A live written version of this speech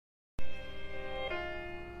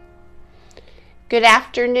Good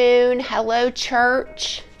afternoon. Hello,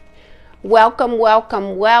 church. Welcome,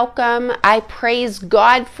 welcome, welcome. I praise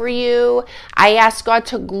God for you. I ask God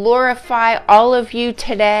to glorify all of you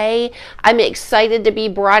today. I'm excited to be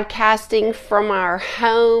broadcasting from our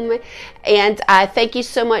home. And thank you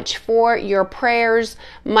so much for your prayers.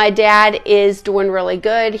 My dad is doing really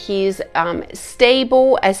good. He's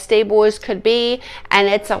stable as could be. And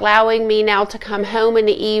it's allowing me now to come home in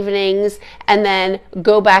the evenings and then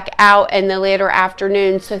go back out in the later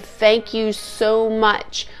afternoon. So thank you so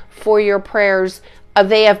much for your prayers.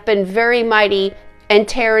 They have been very mighty in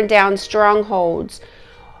tearing down strongholds.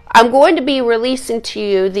 I'm going to be releasing to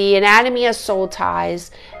you the Anatomy of Soul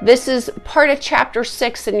Ties. This is part of chapter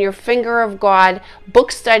 6 in your Finger of God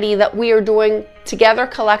book study that we are doing together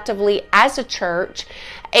collectively as a church.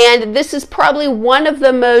 And this is probably one of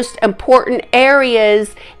the most important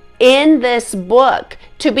areas in this book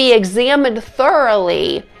to be examined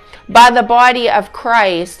thoroughly by the body of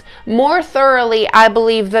Christ, more thoroughly, I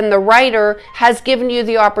believe, than the writer has given you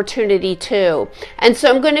the opportunity to. And so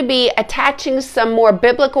I'm going to be attaching some more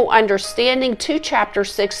biblical understanding to chapter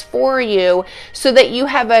 6 for you so that you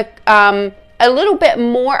have a little bit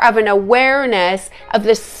more of an awareness of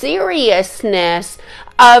the seriousness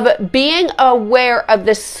of being aware of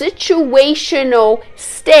the situational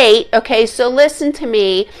state. Okay, so listen to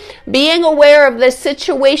me. Being aware of the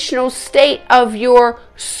situational state of your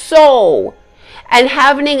soul and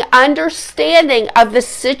having an understanding of the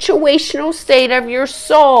situational state of your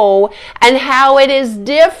soul and how it is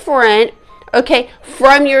different, okay,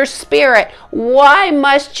 from your spirit. Why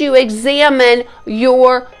must you examine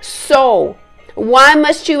your soul? Why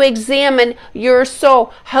must you examine your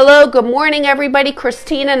soul? Hello, good morning, everybody.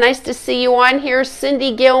 Christina, nice to see you on here.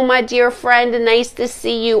 Cindy Gill, my dear friend, nice to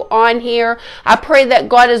see you on here. I pray that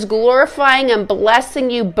God is glorifying and blessing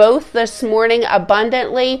you both this morning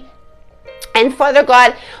abundantly. And Father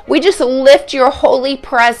God, we just lift your holy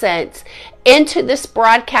presence into this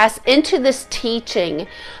broadcast, into this teaching.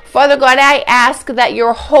 Father God, I ask that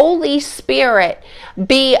your Holy Spirit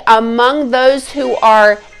be among those who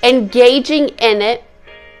are engaging in it,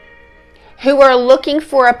 who are looking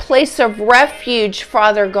for a place of refuge,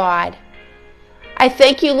 Father God. I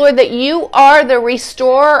thank you, Lord, that you are the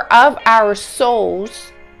restorer of our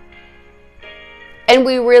souls. And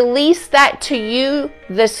we release that to you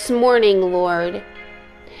this morning, Lord.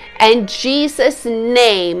 In Jesus'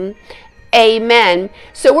 name, amen.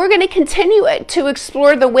 So we're going to continue to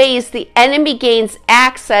explore the ways the enemy gains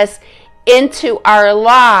access into our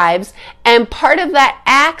lives. And part of that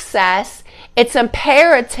access, it's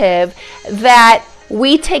imperative that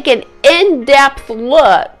we take an in-depth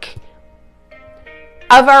look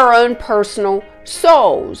of our own personal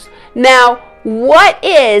souls. Now,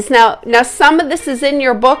 now some of this is in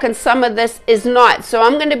your book and some of this is not. So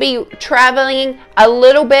I'm going to be traveling a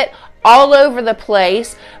little bit all over the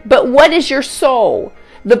place. But what is your soul?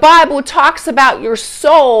 The Bible talks about your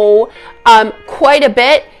soul quite a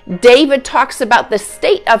bit. David talks about the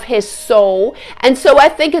state of his soul. And so I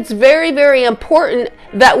think it's very, very important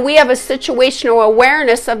that we have a situational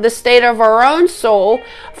awareness of the state of our own soul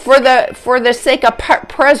for the sake of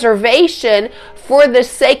preservation, for the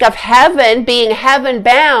sake of heaven, being heaven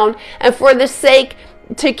bound, and for the sake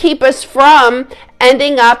to keep us from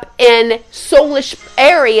ending up in soulish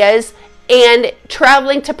areas and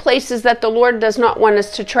traveling to places that the Lord does not want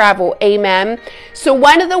us to travel. Amen. So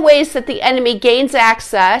one of the ways that the enemy gains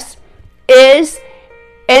access is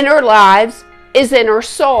in our lives, is in our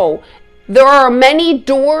soul. There are many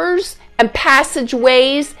doors and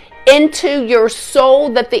passageways into your soul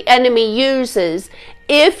that the enemy uses.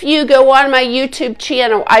 If you go on my YouTube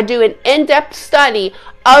channel, I do an in-depth study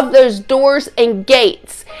of those doors and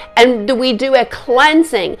gates. And we do a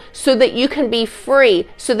cleansing so that you can be free,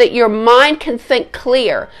 so that your mind can think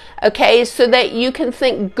clear, okay? So that you can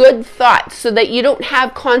think good thoughts, so that you don't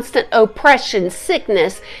have constant oppression,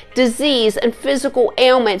 sickness, disease, and physical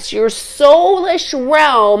ailments. Your soulish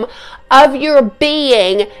realm of your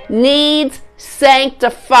being needs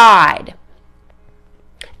sanctified.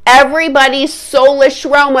 Everybody's soulish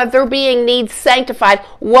realm of their being needs sanctified.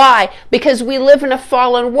 Why? Because we live in a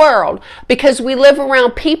fallen world. Because we live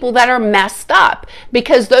around people that are messed up.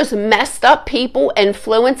 Because those messed up people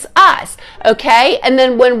influence us. Okay? And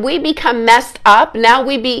then when we become messed up, now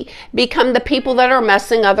we become the people that are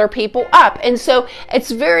messing other people up. And so it's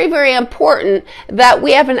very, very important that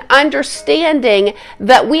we have an understanding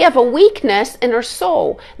that we have a weakness in our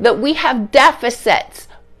soul. That we have deficits.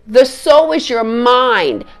 The soul is your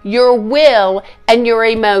mind, your will, and your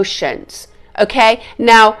emotions. Okay?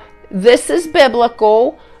 Now, this is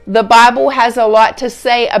biblical. the Bible has a lot to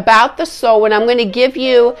say about the soul, and I'm going to give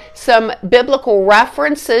you some biblical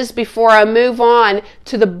references before I move on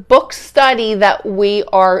to the book study that we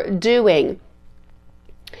are doing.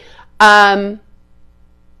 1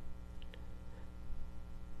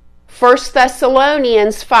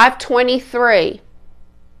 Thessalonians 5:23.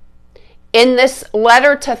 In this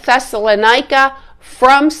letter to Thessalonica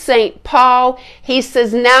from St. Paul, he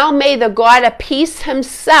says, "Now may the God of peace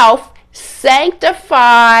himself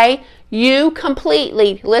sanctify you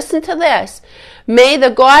completely." Listen to this. May the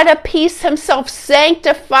God of peace himself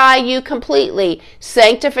sanctify you completely.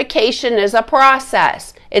 Sanctification is a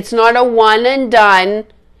process. It's not a one and done.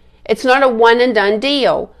 It's not a one and done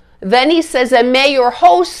deal. Then he says, "And may your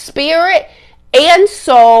whole spirit and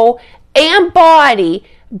soul and body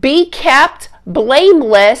be kept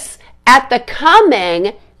blameless at the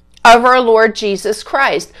coming of our Lord Jesus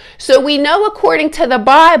Christ." So we know, according to the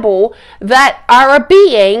Bible, that our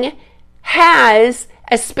being has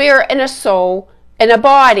a spirit and a soul and a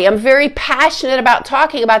body. I'm very passionate about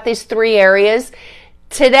talking about these three areas.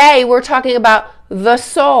 Today we're talking about the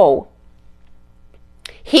soul.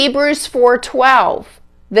 Hebrews 4:12.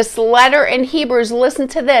 This letter in Hebrews, listen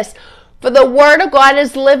to this. "For the word of God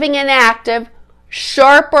is living and active,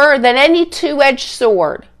 sharper than any two-edged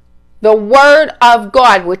sword." The word of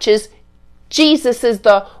God, which is Jesus, is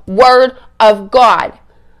the word of God.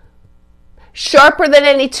 "Sharper than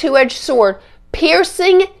any two-edged sword,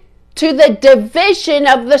 piercing to the division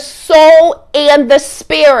of the soul and the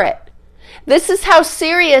spirit." This is how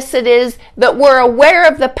serious it is that we're aware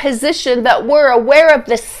of the position, that we're aware of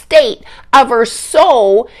the state of our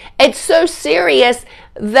soul. It's so serious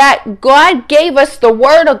that God gave us the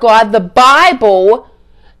Word of God, the Bible,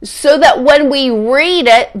 so that when we read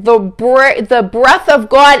it, the breath of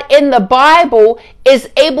God in the Bible is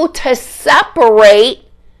able to separate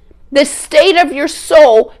the state of your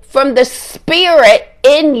soul from the spirit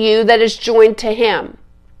in you that is joined to Him.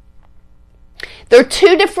 There are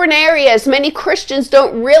two different areas. Many Christians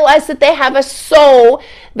don't realize that they have a soul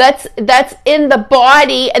that's in the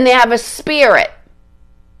body, and they have a spirit.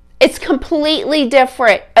 It's completely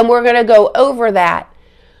different, and we're going to go over that.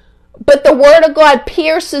 But the Word of God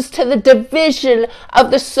pierces to the division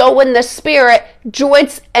of the soul and the spirit,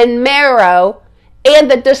 joints and marrow,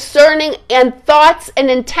 and the discerning and thoughts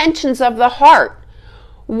and intentions of the heart.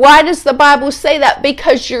 Why does the Bible say that?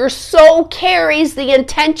 Because your soul carries the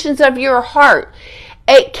intentions of your heart.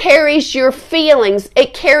 It carries your feelings.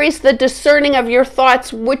 It carries the discerning of your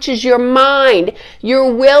thoughts, which is your mind. Your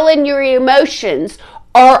will and your emotions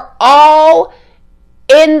are all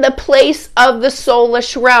in the place of the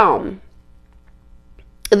soulish realm.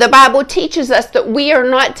 The Bible teaches us that we are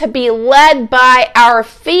not to be led by our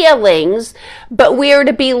feelings, but we are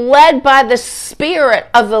to be led by the Spirit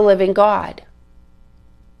of the living God.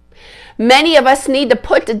 Many of us need to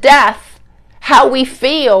put to death how we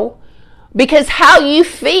feel, because how you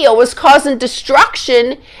feel is causing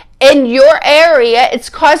destruction in your area. It's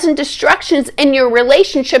causing destructions in your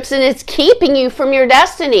relationships, and it's keeping you from your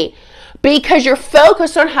destiny because you're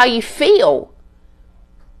focused on how you feel.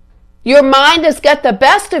 Your mind has got the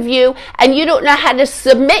best of you, and you don't know how to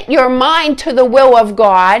submit your mind to the will of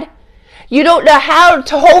God. You don't know how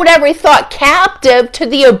to hold every thought captive to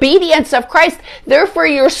the obedience of Christ. Therefore,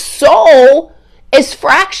 your soul is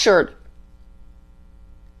fractured.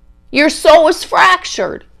 Your soul is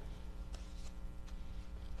fractured.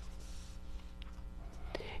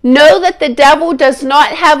 Know that the devil does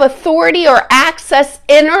not have authority or access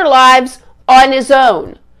in our lives on his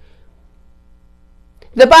own.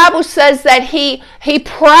 The Bible says that he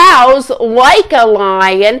prowls like a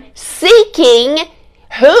lion, seeking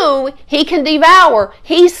who he can devour.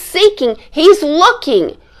 He's seeking, he's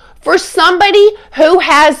looking for somebody who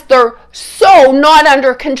has their soul not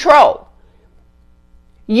under control.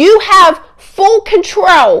 You have full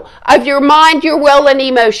control of your mind, your will, and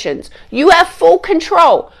emotions. You have full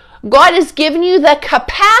control. God has given you the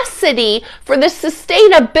capacity for the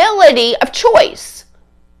sustainability of choice.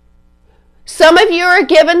 Some of you are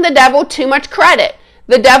giving the devil too much credit.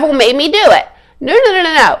 The devil made me do it. No.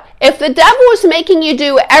 If the devil is making you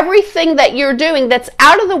do everything that you're doing that's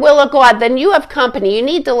out of the will of God, then you have company. You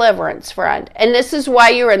need deliverance, friend. And this is why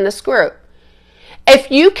you're in this group. If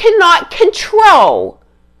you cannot control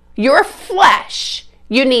your flesh,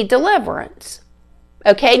 you need deliverance.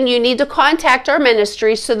 Okay, and you need to contact our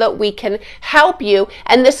ministry so that we can help you.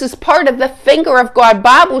 And this is part of the Finger of God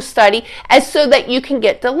Bible study, as so that you can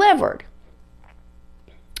get delivered.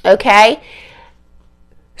 Okay?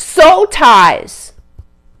 Soul ties.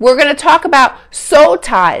 We're going to talk about soul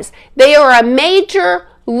ties. They are a major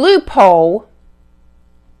loophole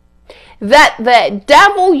that the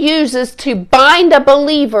devil uses to bind a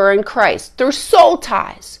believer in Christ through soul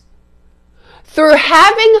ties, through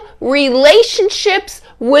having relationships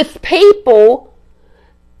with people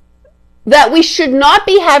that we should not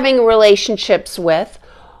be having relationships with,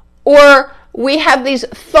 or we have these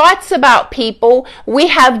thoughts about people. We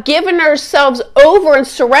have given ourselves over and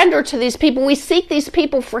surrendered to these people. We seek these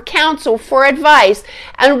people for counsel, for advice,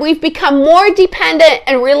 and we've become more dependent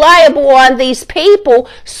and reliable on these people,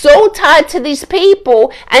 so tied to these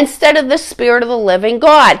people instead of the Spirit of the living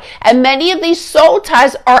God. And many of these soul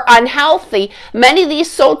ties are unhealthy. Many of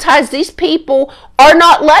these soul ties, these people are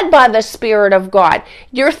not led by the Spirit of God.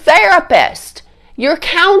 Your therapist, your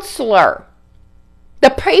counselor, the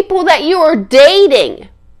people that you are dating,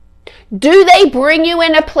 do they bring you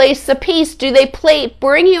in a place of peace? Do they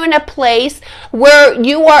bring you in a place where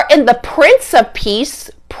you are in the Prince of Peace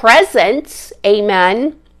presence?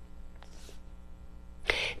 Amen.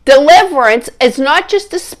 Deliverance is not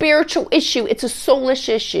just a spiritual issue, it's a soulish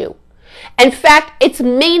issue. In fact, it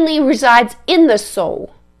mainly resides in the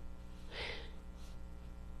soul.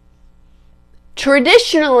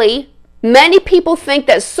 Traditionally, many people think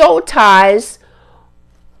that soul ties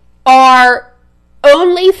are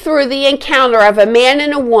only through the encounter of a man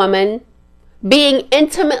and a woman being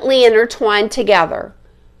intimately intertwined together.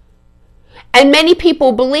 And many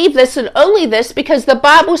people believe this, and only this, because the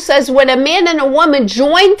Bible says when a man and a woman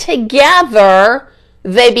join together,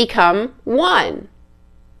 they become one.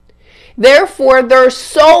 Therefore, they're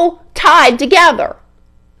so tied together.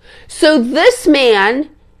 So this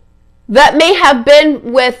man that may have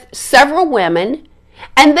been with several women,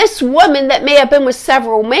 and this woman that may have been with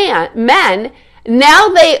several men, now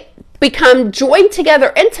they become joined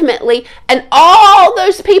together intimately, and all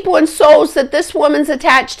those people and souls that this woman's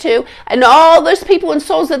attached to, and all those people and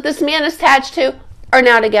souls that this man is attached to, are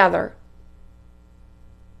now together.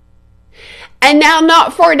 And now,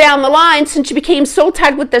 not far down the line, since you became so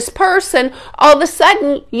tied with this person, all of a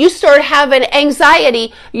sudden you start having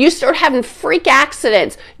anxiety, you start having freak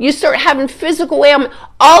accidents, you start having physical ailment.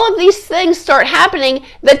 All of these things start happening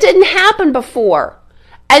that didn't happen before.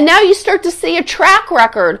 And now you start to see a track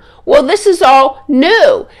record. Well, this is all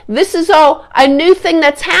new. This is all a new thing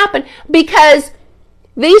that's happened because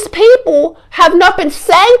these people have not been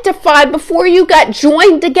sanctified before you got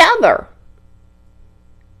joined together.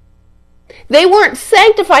 They weren't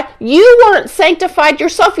sanctified. You weren't sanctified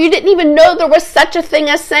yourself. You didn't even know there was such a thing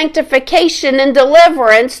as sanctification and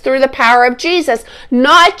deliverance through the power of Jesus.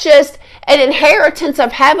 Not just an inheritance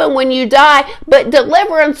of heaven when you die, but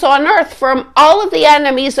deliverance on earth from all of the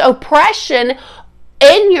enemy's oppression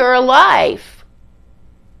in your life.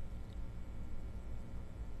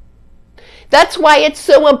 That's why it's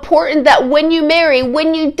so important that when you marry,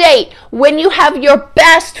 when you date, when you have your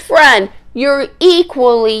best friend, you're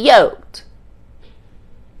equally yoked.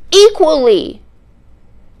 Equally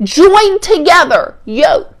joined together,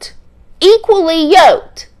 yoked, equally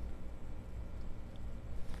yoked.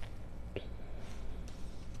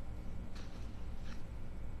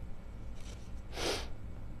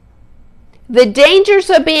 The dangers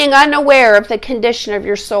of being unaware of the condition of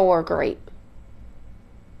your soul are great.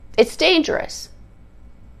 It's dangerous.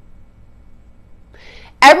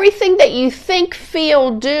 Everything that you think,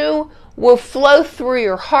 feel, do will flow through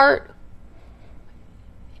your heart.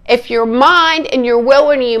 If your mind and your will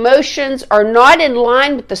and your emotions are not in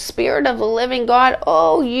line with the Spirit of the living God,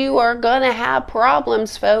 oh, you are going to have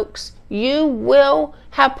problems, folks. You will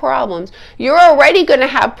have problems. You're already going to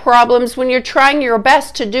have problems when you're trying your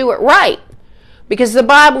best to do it right. Because the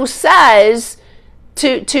Bible says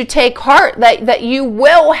to take heart that you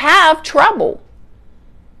will have trouble.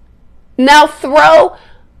 Now throw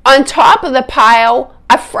on top of the pile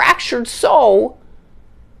a fractured soul,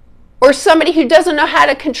 or somebody who doesn't know how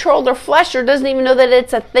to control their flesh or doesn't even know that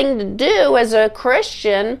it's a thing to do as a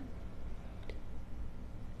Christian.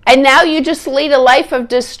 And now you just lead a life of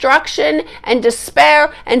destruction and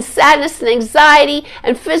despair and sadness and anxiety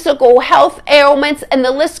and physical health ailments, and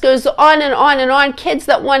the list goes on and on and on. Kids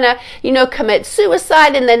that want to, commit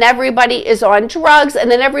suicide, and then everybody is on drugs, and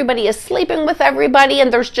then everybody is sleeping with everybody,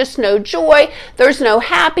 and there's just no joy. There's no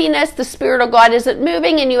happiness. The Spirit of God isn't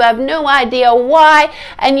moving, and you have no idea why.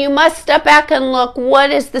 And you must step back and look, what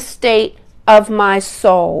is the state of my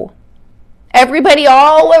soul? Everybody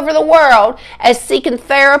all over the world is seeking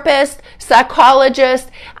therapists,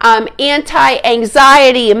 psychologists,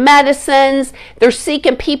 anti-anxiety medicines. They're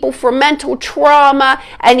seeking people for mental trauma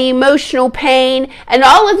and emotional pain and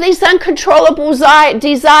all of these uncontrollable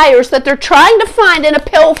desires that they're trying to find in a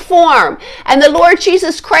pill form. And the Lord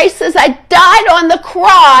Jesus Christ says, I died on the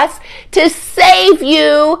cross to save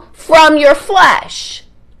you from your flesh.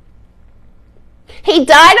 He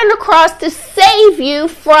died on the cross to save you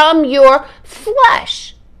from your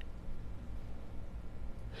flesh.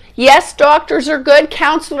 Yes, doctors are good,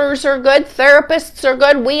 counselors are good, therapists are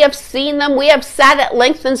good. We have seen them. We have sat at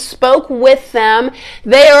length and spoke with them.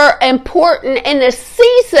 They are important in a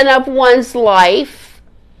season of one's life.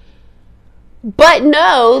 But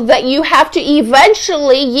know that you have to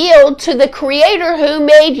eventually yield to the Creator who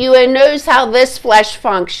made you and knows how this flesh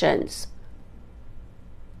functions.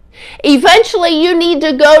 Eventually, you need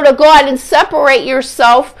to go to God and separate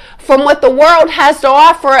yourself from what the world has to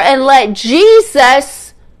offer and let Jesus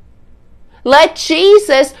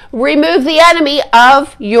remove the enemy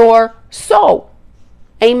of your soul.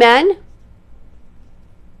 Amen?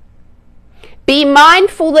 Be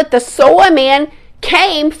mindful that the soul of man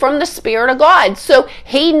came from the Spirit of God. So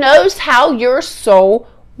he knows how your soul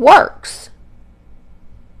works.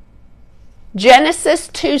 Genesis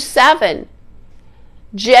 2:7.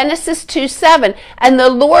 Genesis 2:7. And the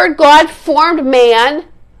Lord God formed man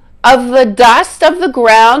of the dust of the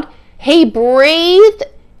ground. He breathed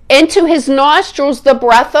into his nostrils the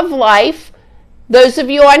breath of life. Those of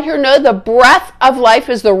you on here know the breath of life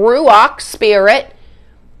is the ruach spirit.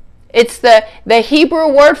 It's the Hebrew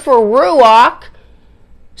word for ruach.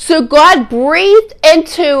 So God breathed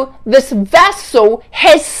into this vessel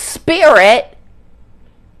his spirit,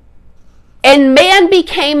 and man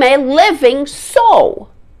became a living soul.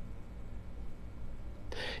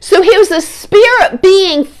 So he was a spirit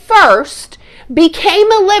being first,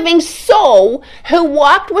 became a living soul who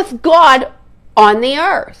walked with God on the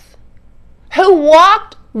earth, who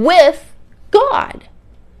walked with God,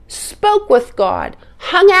 spoke with God,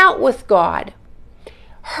 hung out with God,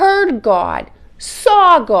 heard God,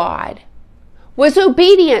 saw God, was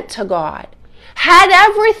obedient to God, had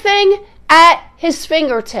everything at his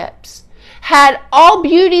fingertips, had all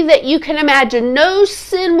beauty that you can imagine. No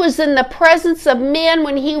sin was in the presence of man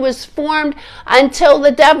when he was formed until the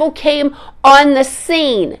devil came on the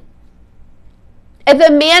scene. And the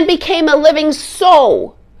man became a living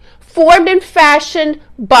soul, formed and fashioned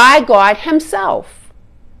by God himself.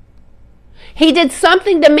 He did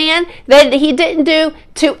something to man that he didn't do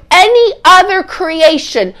to any other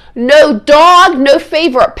creation. No dog, no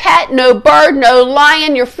favorite pet, no bird, no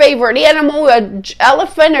lion, your favorite animal, an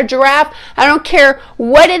elephant, a giraffe. I don't care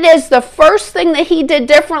what it is. The first thing that he did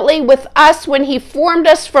differently with us when he formed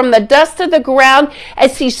us from the dust of the ground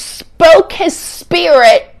as he spoke his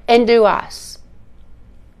spirit into us.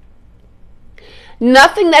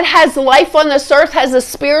 Nothing that has life on this earth has the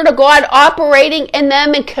Spirit of God operating in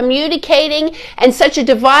them and communicating in such a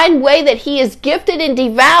divine way that he is gifted and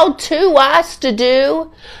devoured to us to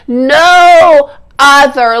do. No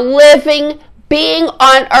other living being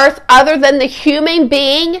on earth other than the human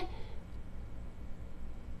being.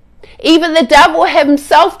 Even the devil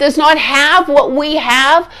himself does not have what we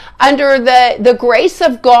have under the grace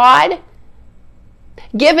of God,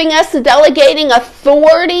 giving us and delegating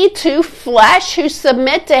authority to flesh who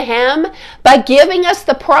submit to him by giving us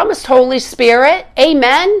the promised Holy Spirit.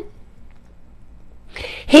 Amen.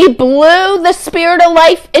 He blew the Spirit of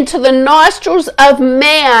life into the nostrils of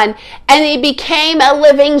man and he became a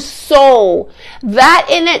living soul. That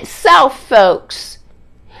in itself, folks,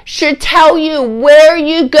 should tell you where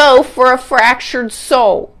you go for a fractured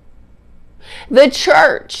soul. The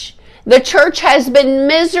church has been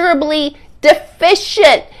miserably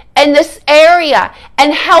deficient in this area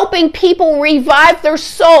and helping people revive their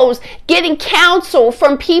souls, getting counsel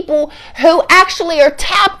from people who actually are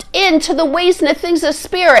tapped into the ways and the things of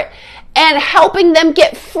spirit and helping them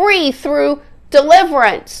get free through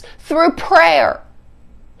deliverance, through prayer.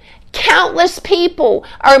 Countless people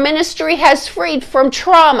our ministry has freed from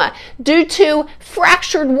trauma due to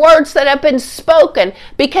fractured words that have been spoken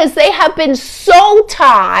because they have been so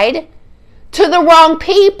tied to the wrong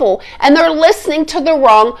people and they're listening to the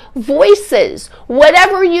wrong voices.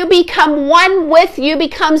 Whatever you become one with, you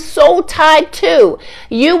become soul tied to.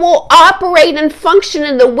 You will operate and function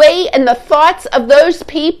in the way and the thoughts of those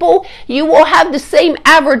people. You will have the same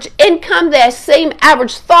average income, the same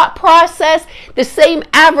average thought process, the same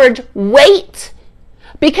average weight,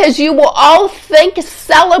 because you will all think,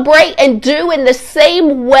 celebrate, and do in the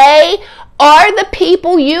same way. Are the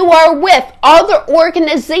people you are with, are the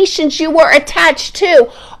organizations you are attached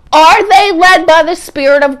to, are they led by the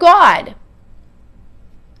Spirit of God?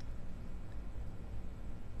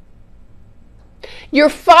 Your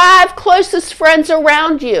 5 closest friends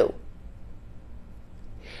around you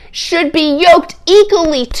should be yoked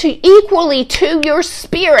equally to your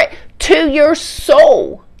spirit, to your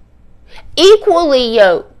soul. Equally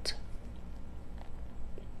yoked.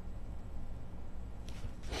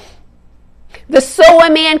 The soul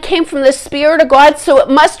of man came from the Spirit of God, so it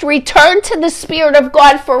must return to the Spirit of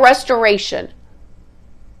God for restoration.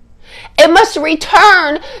 It must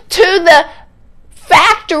return to the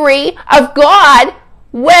factory of God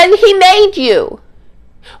when He made you.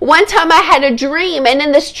 One time I had a dream, and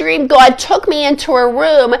in this dream God took me into a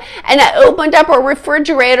room, and I opened up a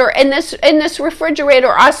refrigerator, and in this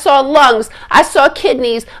refrigerator I saw lungs, I saw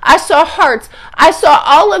kidneys, I saw hearts, I saw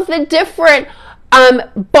all of the different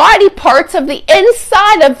body parts of the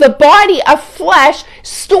inside of the body of flesh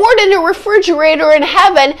stored in a refrigerator in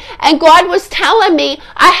heaven. And God was telling me,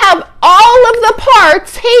 I have all of the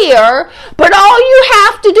parts here, but all you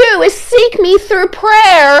have to do is seek me through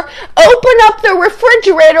prayer. Open up the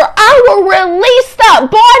refrigerator. I will release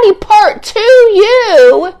that body part to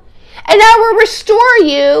you, and I will restore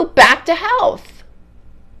you back to health.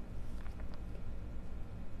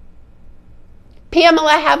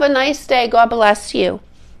 Pamela, have a nice day. God bless you.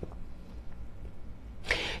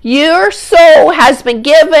 Your soul has been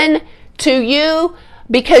given to you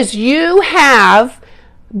because you have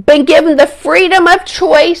been given the freedom of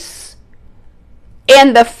choice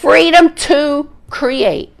and the freedom to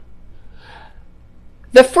create.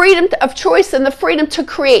 The freedom of choice and the freedom to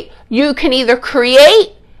create. You can either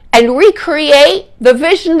create and recreate the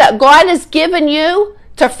vision that God has given you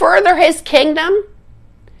to further His kingdom,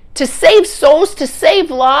 to save souls, to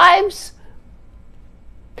save lives.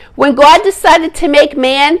 When God decided to make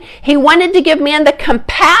man, He wanted to give man the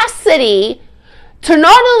capacity to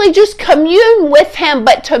not only just commune with Him,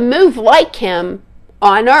 but to move like Him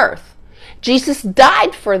on earth. Jesus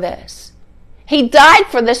died for this. He died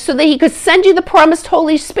for this so that He could send you the promised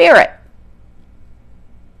Holy Spirit.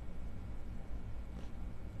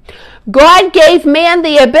 God gave man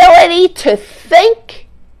the ability to think,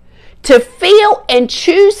 to feel, and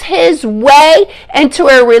choose His way into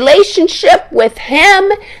a relationship with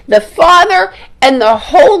Him, the Father, and the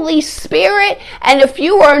Holy Spirit. And if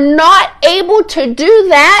you are not able to do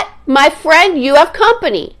that, my friend, you have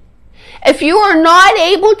company. If you are not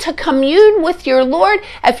able to commune with your Lord,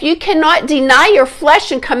 if you cannot deny your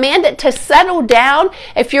flesh and command it to settle down,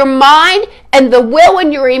 if your mind and the will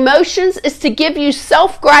and your emotions is to give you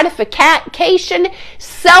self-gratification,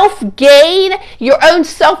 self-gain, your own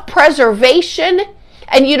self-preservation,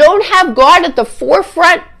 and you don't have God at the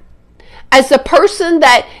forefront as the person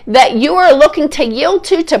that you are looking to yield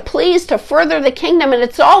to please, to further the kingdom, and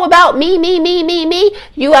it's all about me,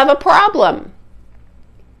 you have a problem.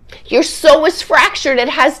 Your soul is fractured. It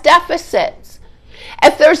has deficits.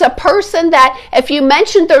 If there's a person that, if you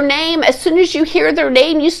mention their name, as soon as you hear their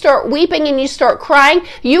name, you start weeping and you start crying,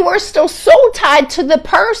 you are still soul tied to the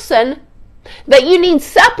person that you need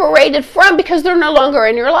separated from because they're no longer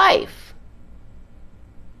in your life.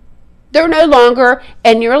 They're no longer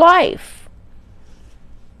in your life.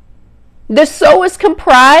 The soul is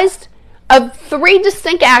comprised of 3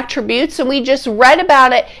 distinct attributes, and we just read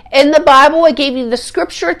about it in the Bible. I gave you the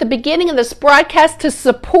scripture at the beginning of this broadcast to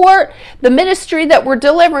support the ministry that we're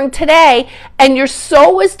delivering today. And your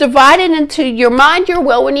soul is divided into your mind, your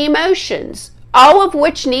will, and emotions, all of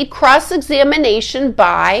which need cross-examination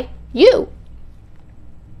by you.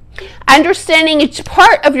 Understanding each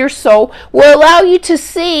part of your soul will allow you to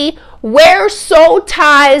see where soul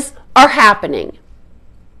ties are happening.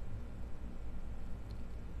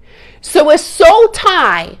 So a soul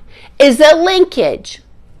tie is a linkage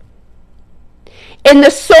in the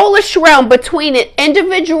soulish realm between an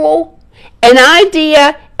individual, an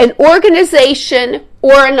idea, an organization,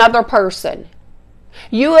 or another person.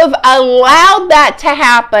 You have allowed that to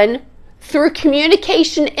happen through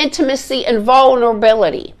communication, intimacy, and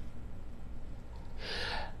vulnerability.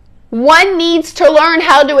 One needs to learn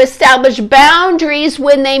how to establish boundaries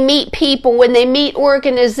when they meet people, when they meet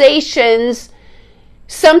organizations.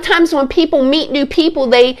 Sometimes when people meet new people,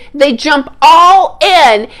 they jump all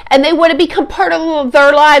in and they want to become part of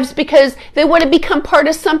their lives because they want to become part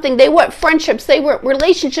of something. They want friendships, they want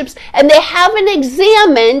relationships, and they haven't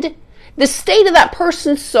examined the state of that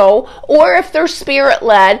person's soul, or if they're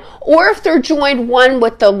spirit-led, or if they're joined one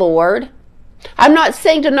with the Lord. I'm not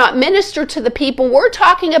saying to not minister to the people. We're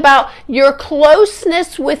talking about your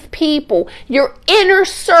closeness with people, your inner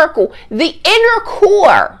circle, the inner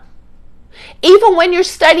core. Even when you're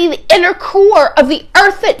studying the inner core of the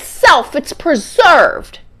earth itself, it's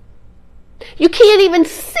preserved. You can't even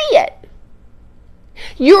see it.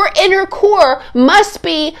 Your inner core must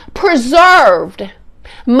be preserved,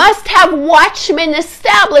 must have watchmen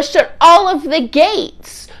established at all of the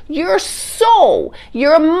gates. Your soul,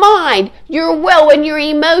 your mind, your will, and your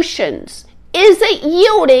emotions. Is it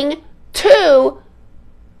yielding to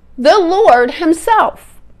the Lord Himself?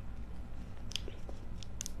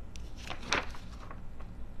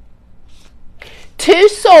 Two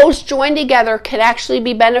souls joined together can actually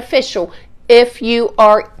be beneficial if you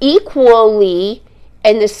are equally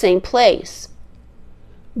in the same place.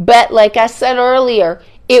 But like I said earlier,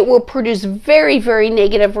 it will produce very, very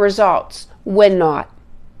negative results when not.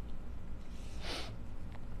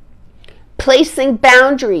 Placing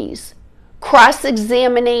boundaries,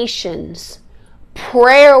 cross-examinations,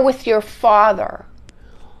 prayer with your Father.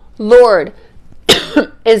 Lord,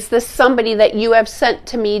 is this somebody that you have sent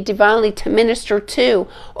to me divinely to minister to?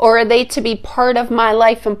 Or are they to be part of my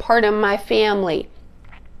life and part of my family?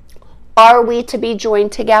 Are we to be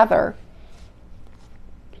joined together?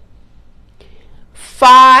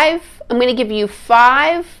 5, I'm going to give you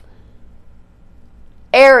 5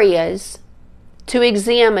 areas to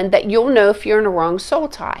examine that you'll know if you're in a wrong soul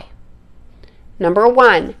tie. Number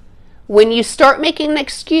 1, when you start making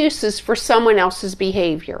excuses for someone else's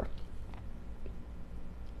behavior.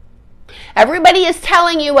 Everybody is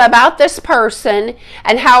telling you about this person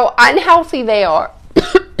and how unhealthy they are.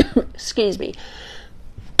 Excuse me.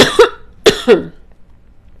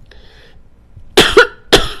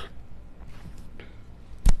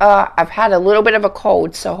 I've had a little bit of a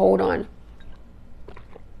cold, so hold on.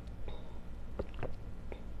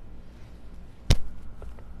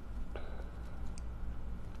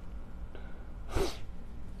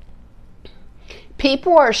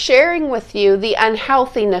 People are sharing with you the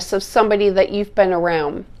unhealthiness of somebody that you've been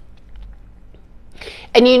around.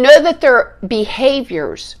 And you know that their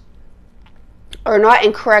behaviors are not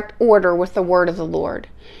in correct order with the word of the Lord.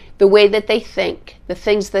 The way that they think, the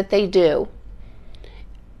things that they do.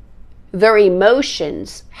 Their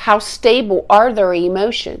emotions, how stable are their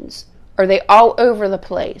emotions? Are they all over the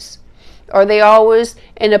place? Are they always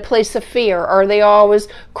in a place of fear? Are they always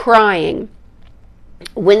crying?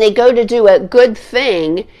 When they go to do a good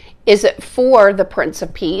thing, is it for the Prince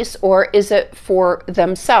of Peace or is it for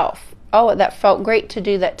themselves? Oh, that felt great to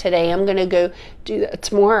do that today. I'm going to go do that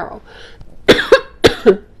tomorrow.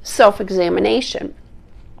 Self-examination.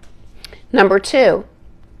 Number 2.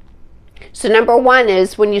 So number 1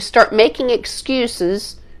 is when you start making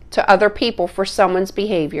excuses to other people for someone's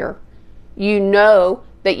behavior, you know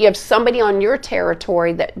that you have somebody on your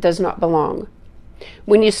territory that does not belong.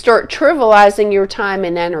 When you start trivializing your time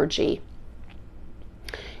and energy.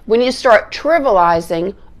 When you start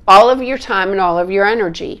trivializing all of your time and all of your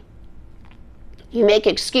energy. You make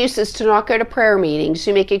excuses to not go to prayer meetings.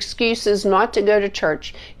 You make excuses not to go to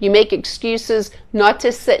church. You make excuses not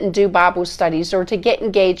to sit and do Bible studies or to get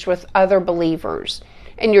engaged with other believers.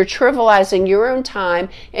 And you're trivializing your own time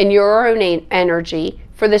and your own energy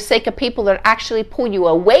for the sake of people that actually pull you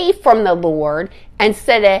away from the Lord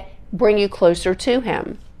instead of bring you closer to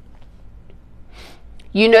Him.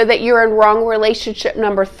 You know that you're in wrong relationship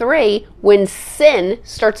number 3 when sin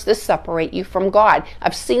starts to separate you from God.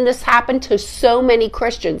 I've seen this happen to so many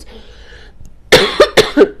Christians.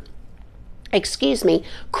 Excuse me.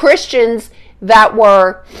 Christians that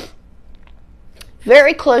were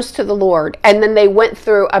very close to the Lord, and then they went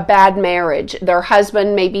through a bad marriage. Their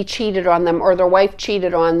husband maybe cheated on them or their wife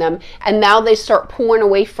cheated on them, and now they start pulling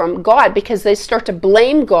away from God because they start to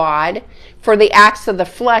blame God for the acts of the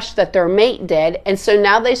flesh that their mate did, and so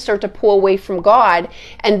now they start to pull away from God,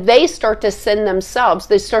 and they start to sin themselves.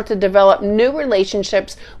 They start to develop new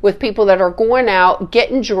relationships with people that are going out,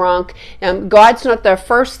 getting drunk, and God's not the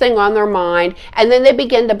first thing on their mind, and then they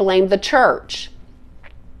begin to blame the church.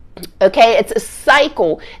 Okay, it's a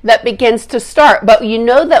cycle that begins to start. But you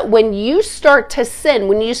know that when you start to sin,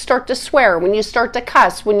 when you start to swear, when you start to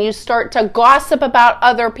cuss, when you start to gossip about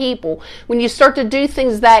other people, when you start to do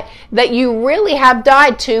things that you really have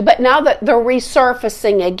died to, but now that they're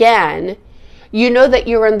resurfacing again, you know that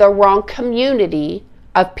you're in the wrong community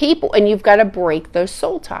of people and you've got to break those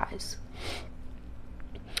soul ties.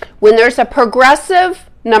 When there's a progressive,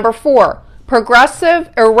 number 4, progressive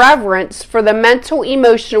irreverence for the mental,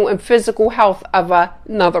 emotional, and physical health of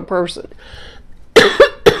another person.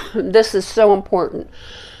 This is so important.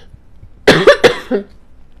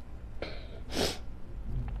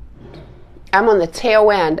 I'm on the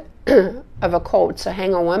tail end of a cold, so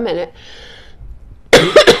hang on 1 minute.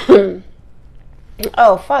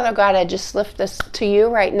 Oh, Father God, I just lift this to you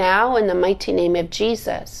right now in the mighty name of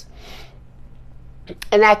Jesus.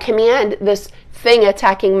 And I command this thing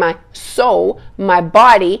attacking my soul, my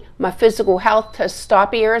body, my physical health to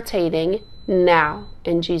stop irritating now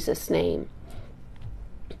in Jesus' name.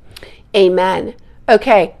 Amen.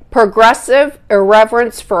 Okay, progressive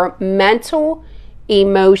irreverence for mental,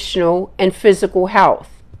 emotional, and physical health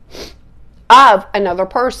of another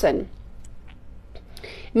person.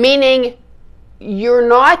 Meaning you're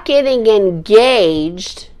not getting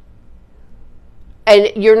engaged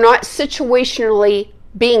and you're not situationally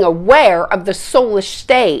being aware of the soulish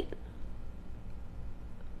state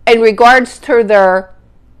in regards to their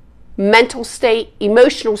mental state,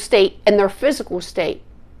 emotional state, and their physical state.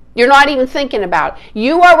 You're not even thinking about it.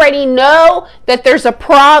 You already know that there's a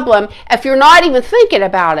problem if you're not even thinking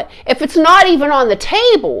about it. If it's not even on the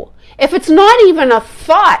table, if it's not even a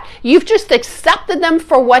thought, you've just accepted them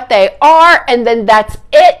for what they are, and then that's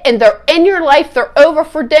it, and they're in your life, they're over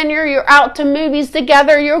for dinner, you're out to movies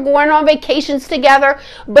together, you're going on vacations together,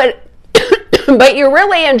 but but you're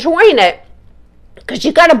really enjoying it because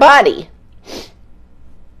you got a buddy.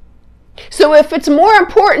 So if it's more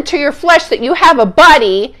important to your flesh that you have a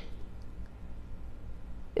buddy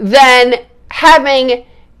than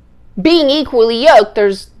being equally yoked,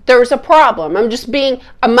 there's a problem. I'm just being,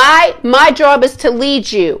 my job is to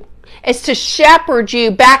lead you, is to shepherd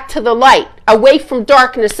you back to the light, away from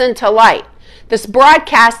darkness into light. This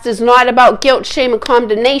broadcast is not about guilt, shame, and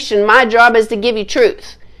condemnation. My job is to give you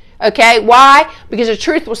truth. Okay? Why? Because the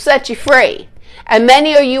truth will set you free. And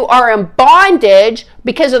many of you are in bondage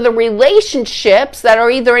because of the relationships that are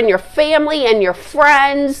either in your family and your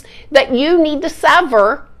friends that you need to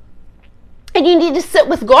sever. And you need to sit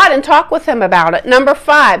with God and talk with Him about it. Number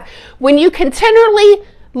 5, when you continually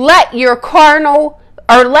led by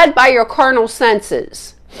your carnal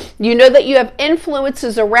senses, you know that you have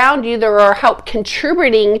influences around you that are help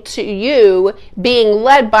contributing to you being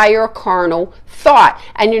led by your carnal thought,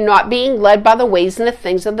 and you're not being led by the ways and the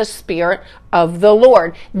things of the Spirit of the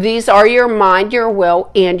Lord. These are your mind, your will,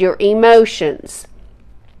 and your emotions.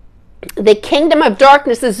 The kingdom of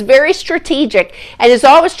darkness is very strategic and is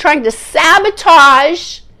always trying to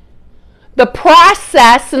sabotage the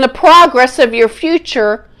process and the progress of your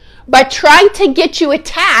future by trying to get you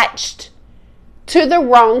attached to the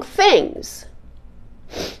wrong things.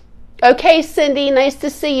 Okay, Cindy, nice to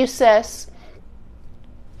see you, sis.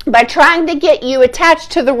 By trying to get you attached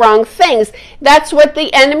to the wrong things. That's what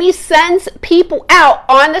the enemy sends people out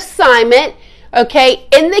on assignment, okay,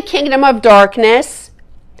 in the kingdom of darkness,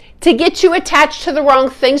 to get you attached to the wrong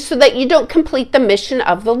things so that you don't complete the mission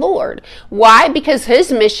of the Lord. Why? Because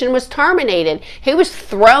his mission was terminated. He was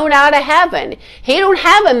thrown out of heaven. He don't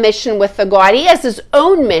have a mission with the God. He has his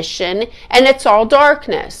own mission, and it's all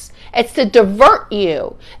darkness. It's to divert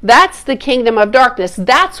you. That's the kingdom of darkness.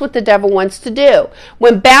 That's what the devil wants to do.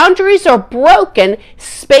 When boundaries are broken,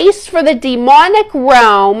 space for the demonic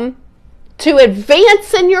realm to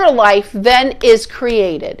advance in your life then is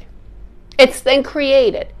created. It's then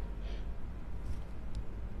created.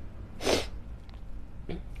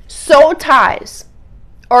 Soul ties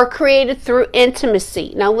are created through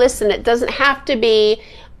intimacy. Now listen, it doesn't have to be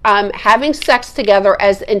having sex together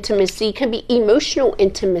as intimacy. It can be emotional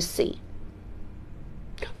intimacy.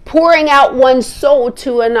 Pouring out one's soul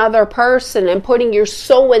to another person and putting your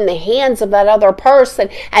soul in the hands of that other person,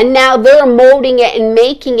 and now they're molding it and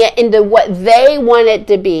making it into what they want it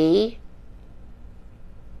to be.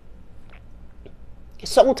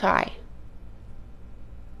 Soul tie.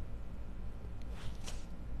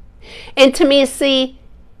 Intimacy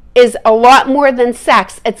is a lot more than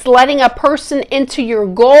sex. It's letting a person into your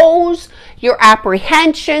goals, your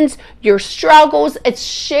apprehensions, your struggles. It's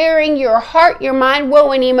sharing your heart, your mind,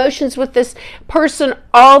 will, and emotions with this person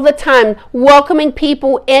all the time. Welcoming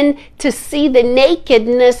people in to see the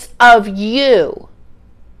nakedness of you.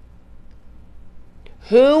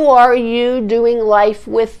 Who are you doing life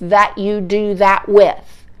with that you do that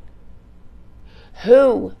with?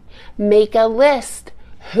 Who? Make a list.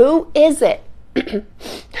 Who is it?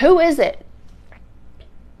 Who is it?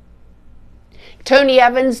 Tony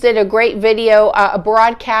Evans did a great video, a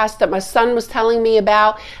broadcast that my son was telling me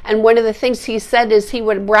about, and one of the things he said is he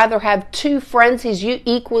would rather have 2 friends he's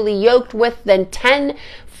equally yoked with than 10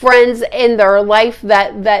 friends in their life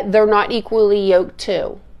that they're not equally yoked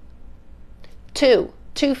to. Two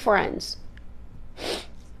friends.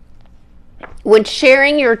 When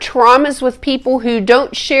sharing your traumas with people who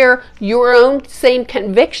don't share your own same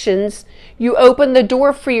convictions, you open the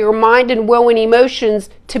door for your mind and will and emotions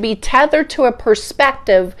to be tethered to a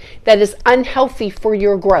perspective that is unhealthy for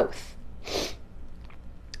your growth.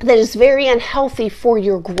 That is very unhealthy for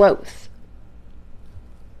your growth.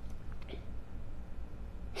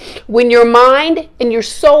 When your mind and your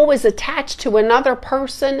soul is attached to another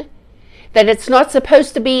person that it's not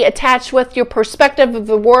supposed to be attached with, your perspective of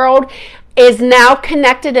the world is now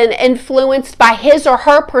connected and influenced by his or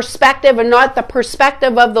her perspective and not the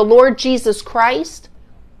perspective of the Lord Jesus Christ.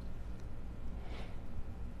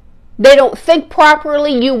 They don't think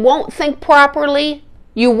properly. You won't think properly.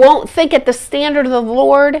 You won't think at the standard of the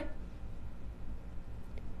Lord.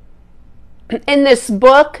 In this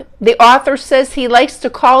book, the author says he likes to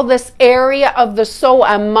call this area of the soul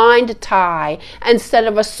a mind tie instead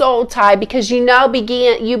of a soul tie, because you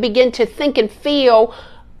begin to think and feel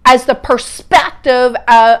as the perspective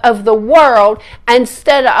of the world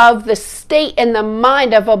instead of the state and the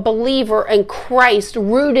mind of a believer in Christ,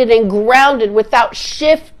 rooted and grounded without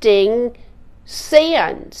shifting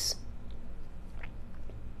sands.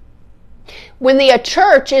 When the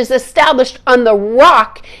church is established on the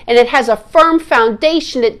rock and it has a firm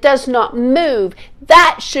foundation, it does not move.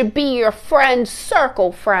 That should be your friend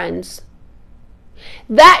circle, friends.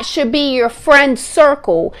 That should be your friend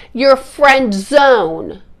circle, your friend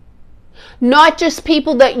zone. Not just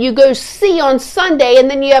people that you go see on Sunday, and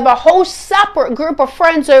then you have a whole separate group of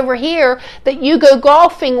friends over here that you go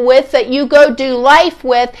golfing with, that you go do life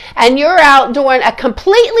with, and you're out doing a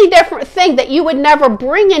completely different thing that you would never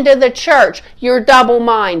bring into the church. You're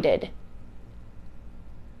double-minded.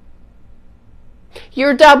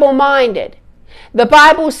 You're double-minded. The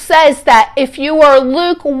Bible says that if you are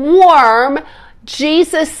lukewarm,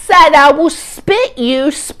 Jesus said, I will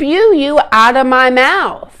spew you out of my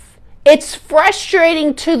mouth. It's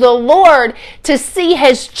frustrating to the Lord to see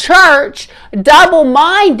his church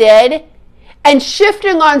double-minded and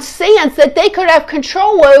shifting on sands that they could have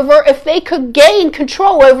control over if they could gain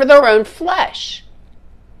control over their own flesh.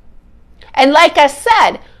 And like I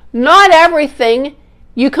said, not everything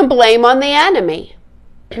you can blame on the enemy.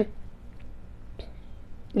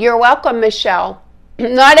 You're welcome, Michelle.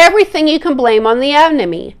 Not everything you can blame on the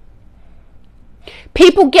enemy.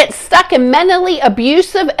 People get stuck in mentally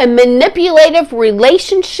abusive and manipulative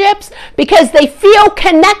relationships because they feel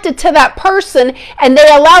connected to that person, and they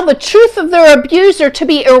allow the truth of their abuser to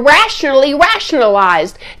be irrationally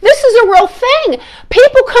rationalized. This is a real thing.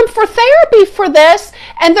 People come for therapy for this,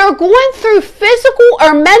 and they're going through physical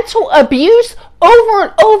or mental abuse over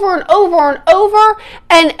and over and over and over,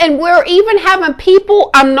 and we're even having people,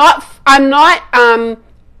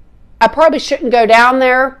 I probably shouldn't go down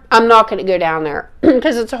there. I'm not going to go down there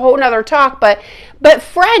because it's a whole nother talk. But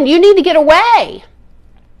friend, you need to get away.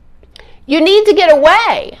 You need to get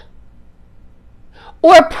away.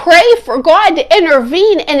 Or pray for God to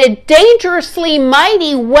intervene in a dangerously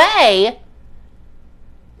mighty way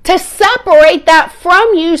to separate that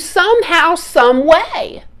from you somehow, some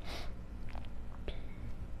way.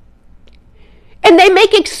 And they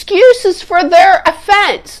make excuses for their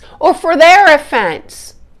offense or for their offense.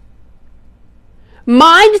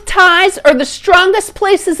 Mind ties are the strongest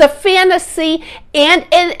places of fantasy, and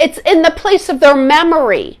it's in the place of their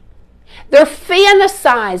memory. They're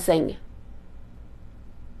fantasizing.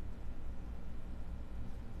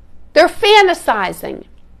 They're fantasizing.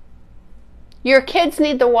 Your kids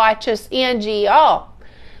need to watch this, Angie. Oh,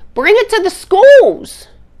 bring it to the schools.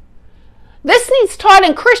 This needs taught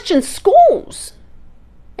in Christian schools.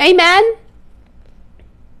 Amen.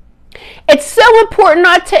 It's so important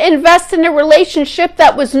not to invest in a relationship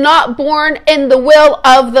that was not born in the will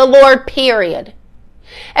of the Lord, period.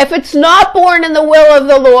 If it's not born in the will of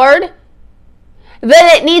the Lord,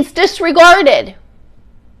 then it needs disregarded.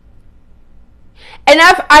 And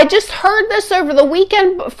I just heard this over the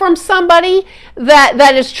weekend from somebody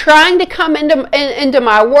that is trying to come into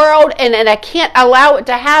my world, and I can't allow it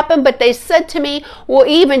to happen. But they said to me, well,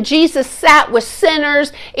 even Jesus sat with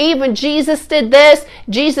sinners. Even Jesus did this.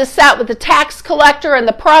 Jesus sat with the tax collector and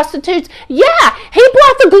the prostitutes. Yeah, he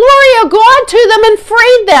brought the glory of God to them and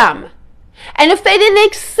freed them. And if they didn't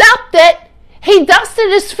accept it, he dusted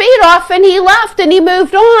his feet off and he left and he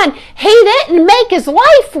moved on. He didn't make his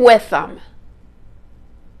life with them.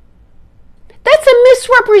 That's a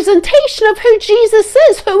misrepresentation of who Jesus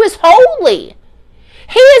is, who is holy.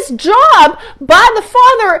 His job by the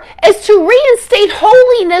Father is to reinstate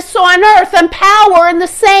holiness on earth and power in the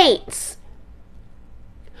saints.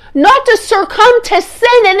 Not to succumb to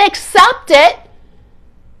sin and accept it.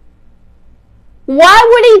 Why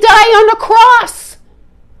would he die on the cross?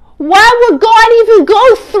 Why would God even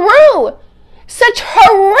go through such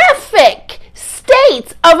horrific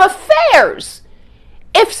states of affairs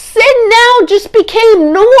if sin now just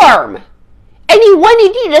became norm and he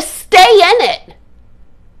wanted you to stay in it?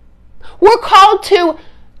 We're called to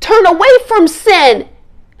turn away from sin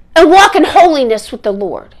and walk in holiness with the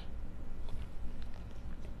Lord.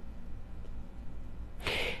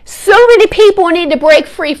 So many people need to break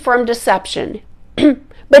free from deception.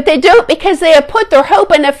 But they don't, because they have put their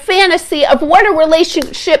hope in a fantasy of what a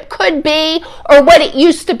relationship could be or what it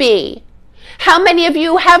used to be. How many of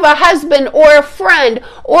you have a husband or a friend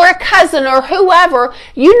or a cousin or whoever,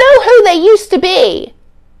 you know who they used to be.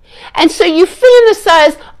 And so you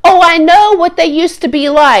fantasize, oh, I know what they used to be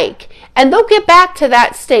like. And they'll get back to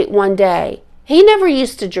that state one day. He never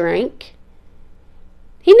used to drink.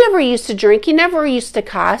 He never used to drink. He never used to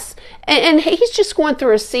cuss. And he's just going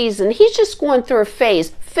through a season. He's just going through a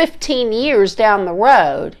phase 15 years down the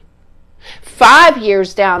road. 5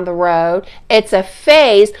 years down the road, it's a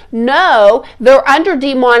phase. No, they're under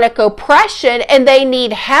demonic oppression and they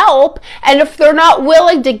need help. And if they're not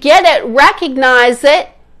willing to get it, recognize it,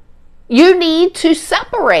 you need to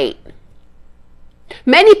separate.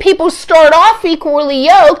 Many people start off equally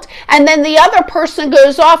yoked, and then the other person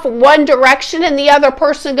goes off one direction and the other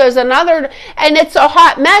person goes another, and it's a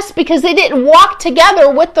hot mess because they didn't walk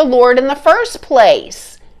together with the Lord in the first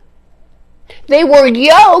place. They were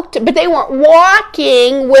yoked, but they weren't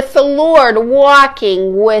walking with the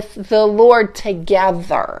Lord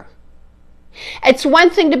together. It's one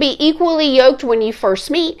thing to be equally yoked when you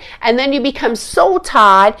first meet, and then you become soul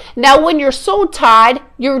tied. Now when you're soul tied,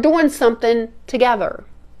 you're doing something together.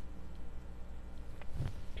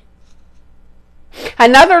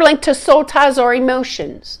 Another link to soul ties are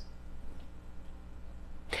emotions.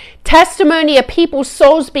 Testimony of people's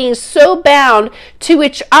souls being so bound to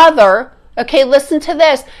each other. Okay, listen to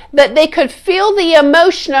this, that they could feel the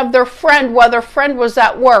emotion of their friend while their friend was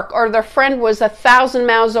at work or their friend was 1,000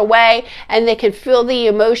 miles away, and they could feel the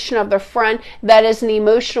emotion of their friend. That is an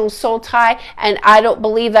emotional soul tie, and I don't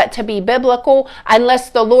believe that to be biblical unless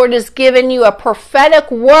the Lord has given you a prophetic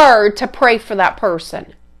word to pray for that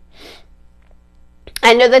person.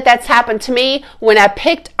 I know that that's happened to me when I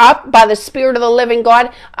picked up by the Spirit of the living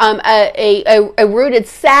God a rooted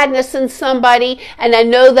sadness in somebody, and I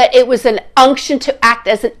know that it was an unction to act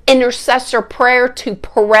as an intercessor prayer to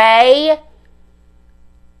pray.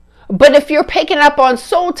 But if you're picking up on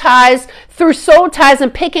soul ties, through soul ties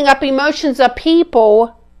and picking up emotions of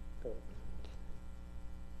people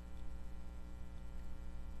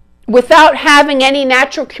without having any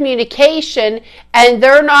natural communication, and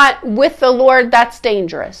they're not with the Lord, that's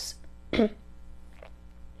dangerous.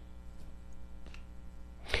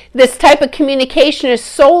 This type of communication is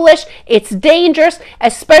soulish. It's dangerous,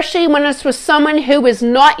 especially when it's with someone who is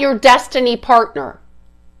not your destiny partner.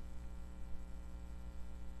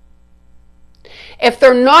 If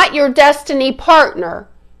they're not your destiny partner,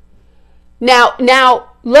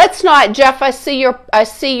 now let's not, Jeff, I see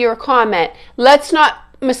your comment. Let's not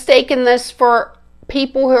mistaken this for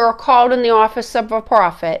people who are called in the office of a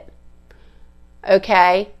prophet.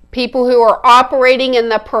 Okay? People who are operating in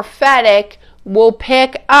the prophetic will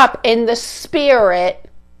pick up in the spirit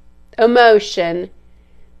emotion.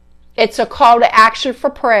 It's a call to action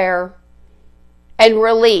for prayer and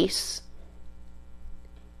release.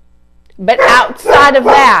 But outside of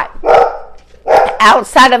that,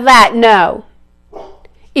 no.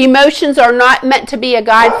 Emotions are not meant to be a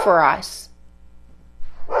guide for us.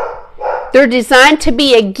 They're designed to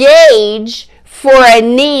be a gauge for a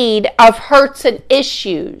need of hurts and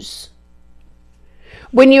issues.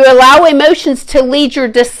 When you allow emotions to lead your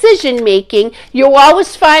decision making, you'll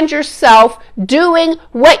always find yourself doing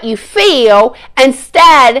what you feel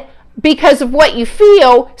instead. Because of what you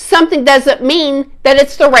feel, something doesn't mean that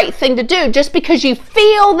it's the right thing to do. Just because you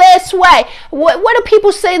feel this way. What do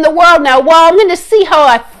people say in the world now? Well, I'm going to see how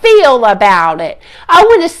I feel about it. I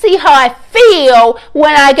want to see how I feel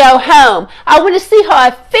when I go home. I want to see how I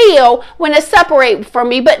feel when I separate from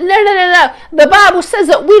me. But no. The Bible says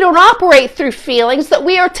that we don't operate through feelings, that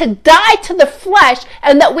we are to die to the flesh,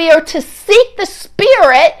 and that we are to seek the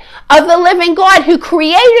Spirit of the living God who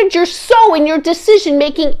created your soul and your decision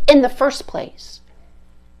making in the first place.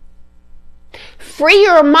 Free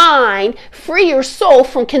your mind, free your soul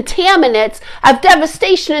from contaminants of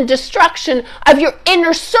devastation and destruction of your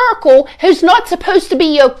inner circle who's not supposed to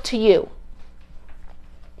be yoked to you.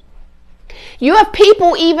 You have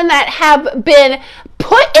people even that have been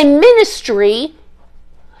put in ministry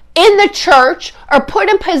in the church or put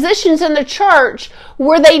in positions in the church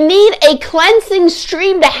where they need a cleansing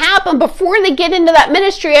stream to happen before they get into that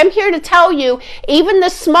ministry. I'm here to tell you, even the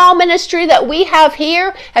small ministry that we have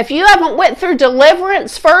here, if you haven't went through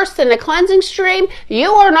deliverance first and a cleansing stream,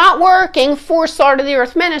 you are not working for Salt of the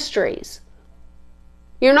Earth Ministries.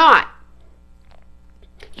 You're not.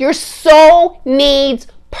 Your soul needs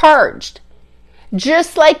purged.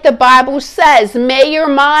 Just like the Bible says, may your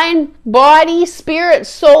mind, body, spirit,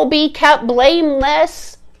 soul be kept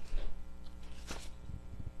blameless.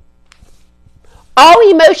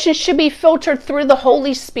 All emotions should be filtered through the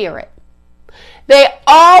Holy Spirit. They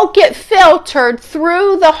all get filtered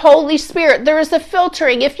through the Holy Spirit. There is a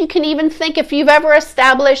filtering. If you can even think, if you've ever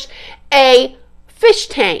established a fish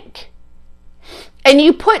tank, and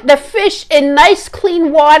you put the fish in nice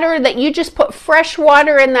clean water, that you just put fresh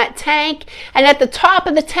water in that tank, and at the top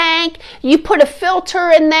of the tank you put a filter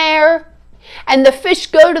in there, and the fish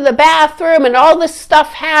go to the bathroom and all this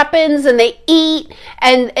stuff happens and they eat,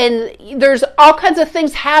 and there's all kinds of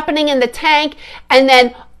things happening in the tank, and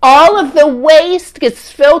then all of the waste gets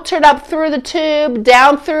filtered up through the tube,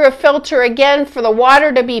 down through a filter again for the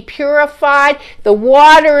water to be purified. The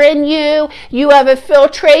water in you, you have a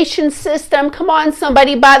filtration system, come on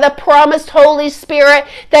somebody, by the promised Holy Spirit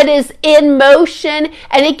that is in motion,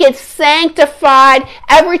 and it gets sanctified.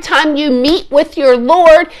 Every time you meet with your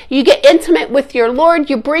Lord, you get intimate with your Lord,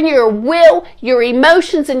 you bring your will, your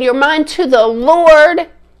emotions, and your mind to the Lord.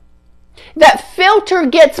 That filter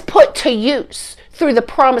gets put to use through the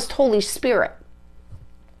promised Holy Spirit.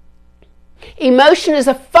 Emotion is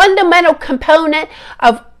a fundamental component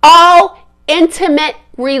of all intimate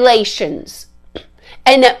relations,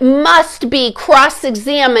 and it must be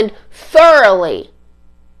cross-examined thoroughly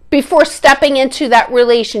before stepping into that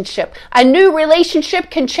relationship. A new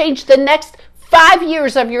relationship can change the next 5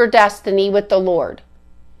 years of your destiny with the Lord.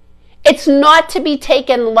 It's not to be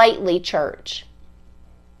taken lightly, church.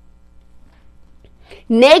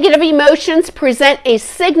 Negative emotions present a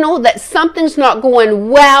signal that something's not going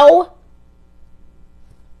well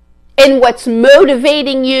in what's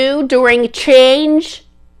motivating you during change.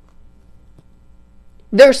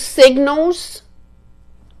 They're signals.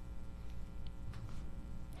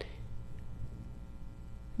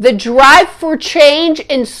 The drive for change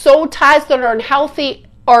in soul ties that are unhealthy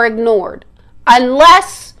are ignored.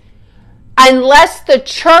 Unless the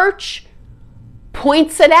church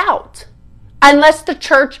points it out. Unless the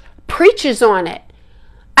church preaches on it,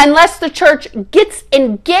 unless the church gets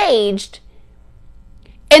engaged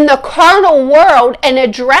in the carnal world and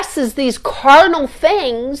addresses these carnal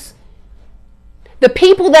things, the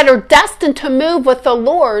people that are destined to move with the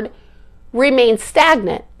Lord remain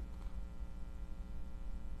stagnant.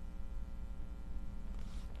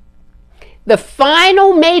 The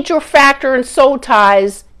final major factor in soul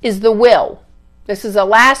ties is the will. This is the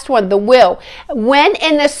last one, the will. When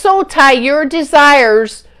in the soul tie, your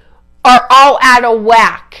desires are all out of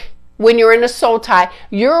whack. When you're in a soul tie,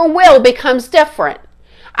 your will becomes different.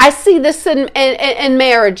 I see this in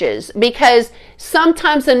marriages, because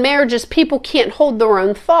sometimes in marriages people can't hold their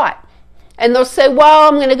own thought. And they'll say, well,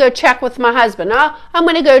 I'm going to go check with my husband. I'm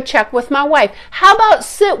going to go check with my wife. How about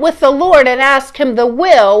sit with the Lord and ask him the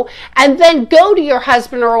will, and then go to your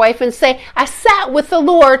husband or wife and say, I sat with the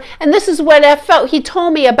Lord and this is what I felt. He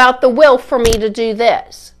told me about the will for me to do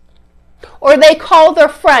this. Or they call their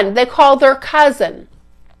friend, they call their cousin.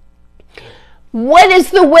 What is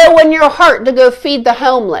the will in your heart to go feed the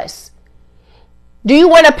homeless? Do you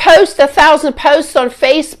want to post 1,000 posts on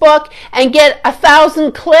Facebook and get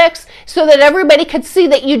 1,000 clicks so that everybody could see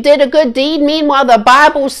that you did a good deed? Meanwhile, the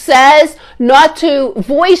Bible says not to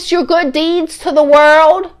voice your good deeds to the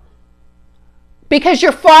world, because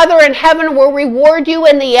your Father in heaven will reward you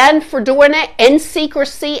in the end for doing it in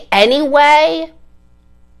secrecy anyway.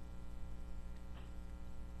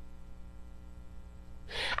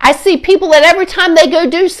 I see people that every time they go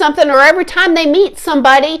do something, or every time they meet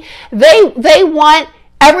somebody, they want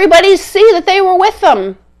everybody to see that they were with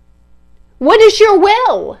them. What is your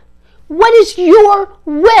will? What is your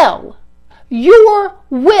will? Your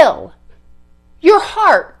will. Your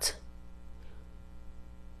heart.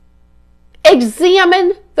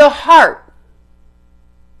 Examine the heart,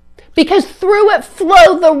 because through it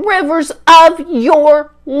flow the rivers of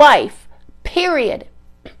your life. Period.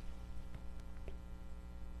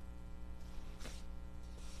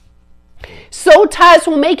 Soul ties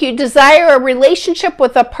will make you desire a relationship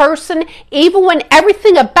with a person even when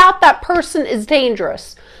everything about that person is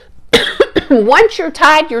dangerous. Once you're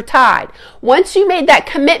tied, you're tied. Once you made that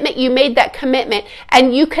commitment, you made that commitment,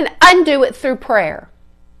 and you can undo it through prayer.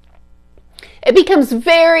 It becomes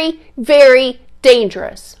very, very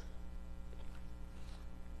dangerous.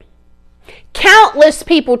 Countless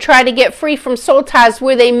people try to get free from soul ties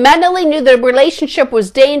where they mentally knew the relationship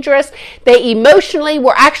was dangerous. They emotionally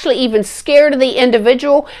were actually even scared of the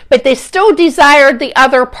individual, but they still desired the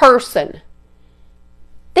other person.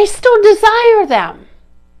 They still desire them,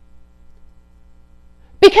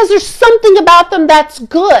 because there's something about them that's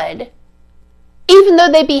good, even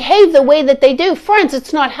though they behave the way that they do. Friends,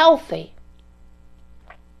 it's not healthy.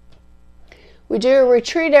 We do a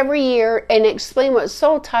retreat every year and explain what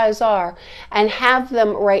soul ties are, and have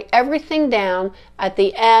them write everything down at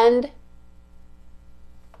the end,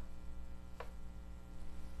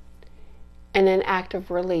 and an act of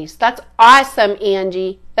release. That's awesome,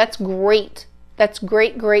 Angie. That's great. That's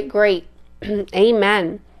great, great, great.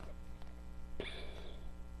 Amen.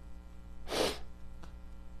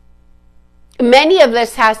 many of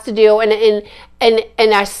this has to do, and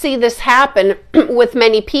I see this happen with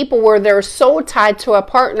many people where they're soul tied to a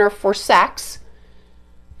partner for sex.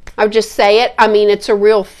 I'll just say it. I mean, it's a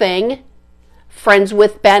real thing. Friends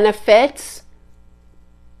with benefits.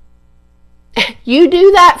 You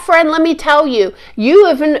do that, friend, let me tell you. You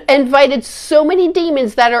have invited so many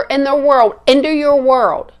demons that are in their world into your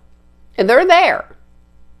world. And they're there.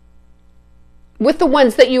 With the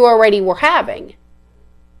ones that you already were having.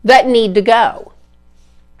 That need to go.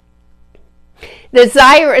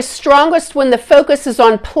 Desire is strongest when the focus is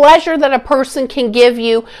on pleasure that a person can give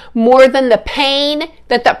you more than the pain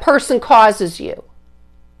that that person causes you.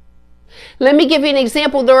 Let me give you an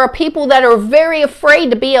example. There are people that are very afraid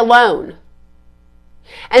to be alone.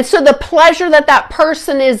 And so the pleasure that that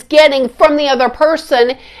person is getting from the other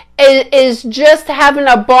person is just having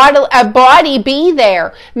a body be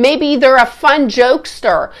there. Maybe they're a fun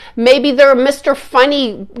jokester. Maybe they're Mr.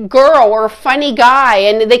 Funny girl or funny guy,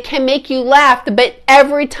 and they can make you laugh. But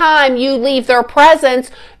every time you leave their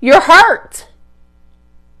presence, you're hurt.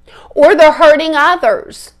 Or they're hurting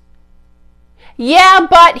others. Yeah,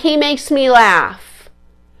 but he makes me laugh.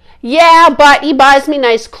 Yeah, but he buys me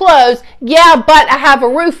nice clothes. Yeah, but I have a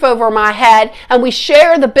roof over my head and we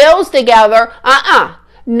share the bills together.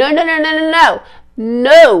 No.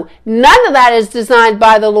 No, none of that is designed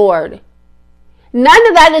by the Lord. None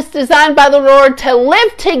of that is designed by the Lord to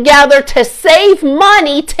live together to save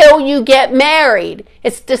money till you get married.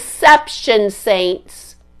 It's deception,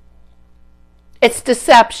 saints. It's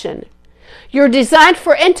deception. You're designed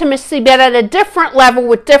for intimacy, but at a different level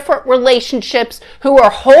with different relationships who are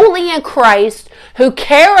holy in Christ, who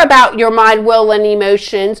care about your mind, will, and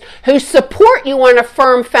emotions, who support you on a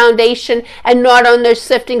firm foundation and not on those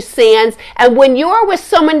sifting sands. And when you are with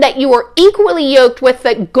someone that you are equally yoked with,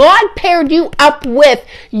 that God paired you up with,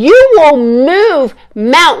 you will move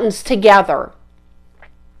mountains together.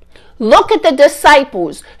 Look at the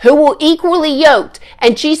disciples who were equally yoked,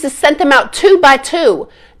 and Jesus sent them out 2 by 2.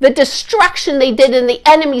 The destruction they did in the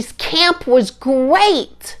enemy's camp was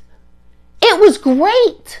great. It was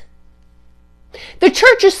great. The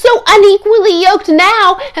church is so unequally yoked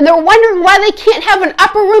now, and they're wondering why they can't have an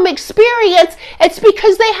upper room experience. It's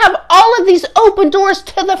because they have all of these open doors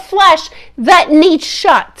to the flesh that need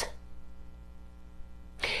shut.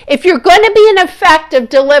 If you're going to be an effective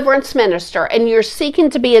deliverance minister, and you're seeking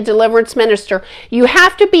to be a deliverance minister, you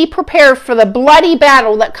have to be prepared for the bloody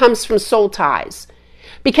battle that comes from soul ties.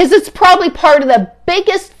 Because it's probably part of the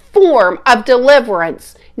biggest form of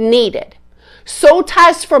deliverance needed. Soul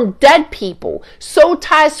ties from dead people, soul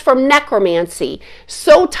ties from necromancy,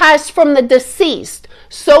 soul ties from the deceased,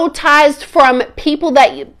 soul ties from people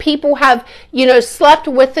that people have, slept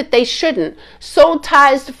with that they shouldn't, soul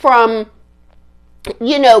ties from,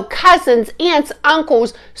 cousins, aunts,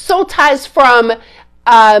 uncles, soul ties from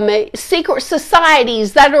secret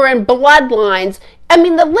societies that are in bloodlines. I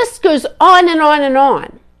mean, the list goes on and on and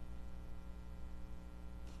on.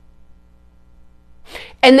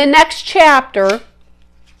 And the next chapter,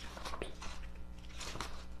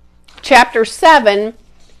 chapter 7,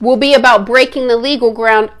 will be about breaking the legal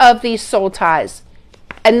ground of these soul ties.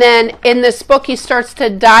 And then in this book, he starts to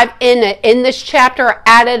dive in it. In this chapter, I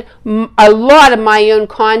added a lot of my own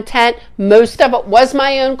content. Most of it was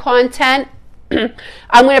my own content.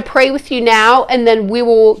 I'm going to pray with you now, and then we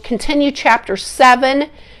will continue chapter 7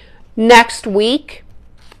 next week.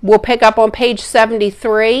 We'll pick up on page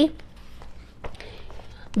 73.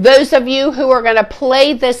 Those of you who are going to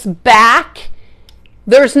play this back,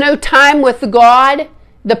 there's no time with God.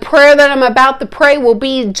 The prayer that I'm about to pray will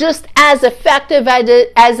be just as effective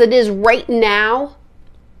as it is right now.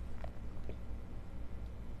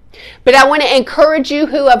 But I want to encourage you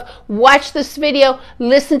who have watched this video,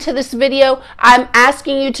 listened to this video. I'm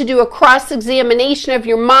asking you to do a cross-examination of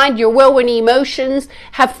your mind, your will, and emotions.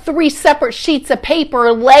 Have 3 separate sheets of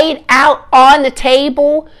paper laid out on the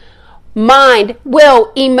table. Mind,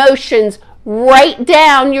 will, emotions. Write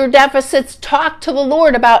down your deficits. Talk to the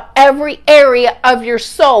Lord about every area of your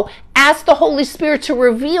soul. Ask the Holy Spirit to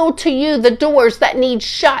reveal to you the doors that need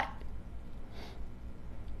shut.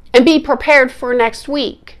 And be prepared for next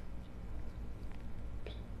week.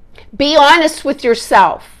 Be honest with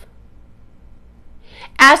yourself.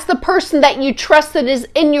 Ask the person that you trust that is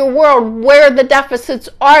in your world where the deficits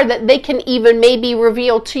are, that they can even maybe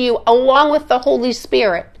reveal to you, along with the Holy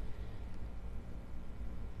Spirit.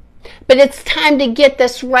 But it's time to get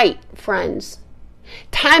this right, friends.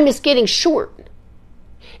 Time is getting short.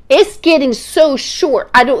 It's getting so short.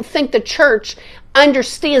 I don't think the church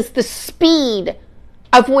understands the speed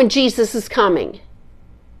of when Jesus is coming.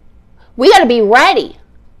 We got to be ready.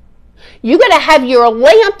 You got to have your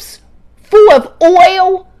lamps full of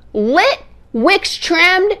oil, lit, wicks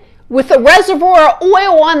trimmed, with a reservoir of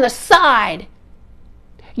oil on the side.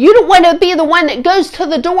 You don't want to be the one that goes to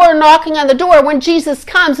the door knocking on the door when Jesus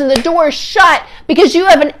comes and the door is shut because you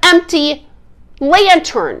have an empty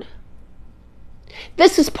lantern.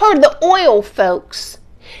 This is part of the oil, folks.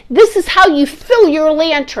 This is how you fill your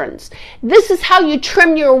lanterns. This is how you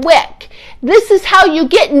trim your wick. This is how you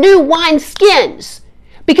get new wine skins,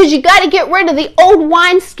 because you got to get rid of the old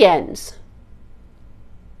wine skins.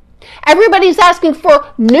 Everybody's asking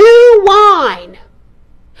for new wine.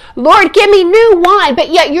 Lord, give me new wine, but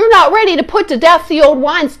yet you're not ready to put to death the old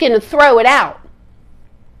wineskin and throw it out.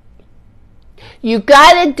 You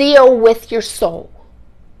got to deal with your soul,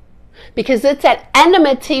 because it's at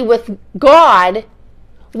enmity with God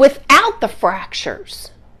without the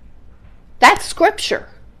fractures. That's scripture.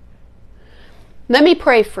 Let me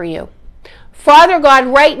pray for you. Father God,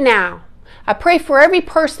 right now, I pray for every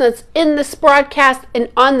person that's in this broadcast and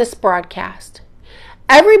on this broadcast.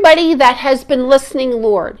 Everybody that has been listening,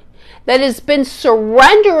 Lord, that has been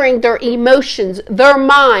surrendering their emotions, their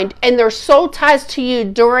mind, and their soul ties to you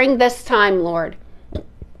during this time, Lord.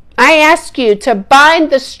 I ask you to bind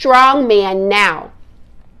the strong man now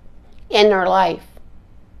in their life.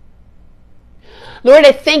 Lord,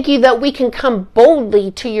 I thank you that we can come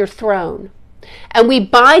boldly to your throne, and we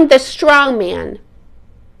bind the strong man,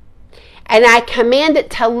 and I command it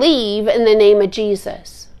to leave in the name of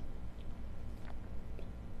Jesus.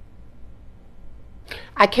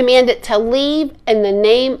 I command it to leave in the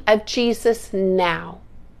name of Jesus now.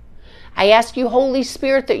 I ask you, Holy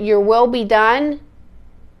Spirit, that your will be done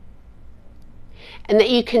and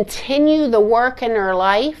that you continue the work in our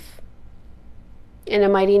life in the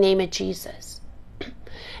mighty name of Jesus.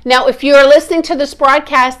 Now, if you're listening to this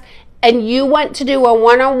broadcast and you want to do a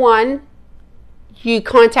one-on-one, you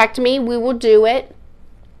contact me, we will do it.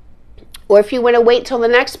 Or if you want to wait till the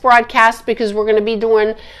next broadcast, because we're going to be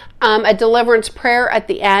doing a deliverance prayer at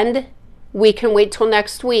the end, we can wait till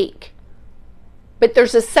next week. But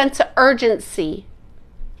there's a sense of urgency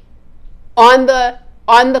on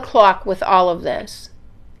the clock with all of this.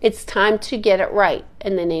 It's time to get it right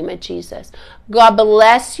in the name of Jesus. God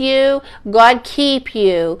bless you. God keep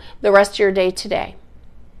you the rest of your day today.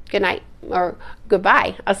 Good night or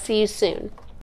goodbye. I'll see you soon.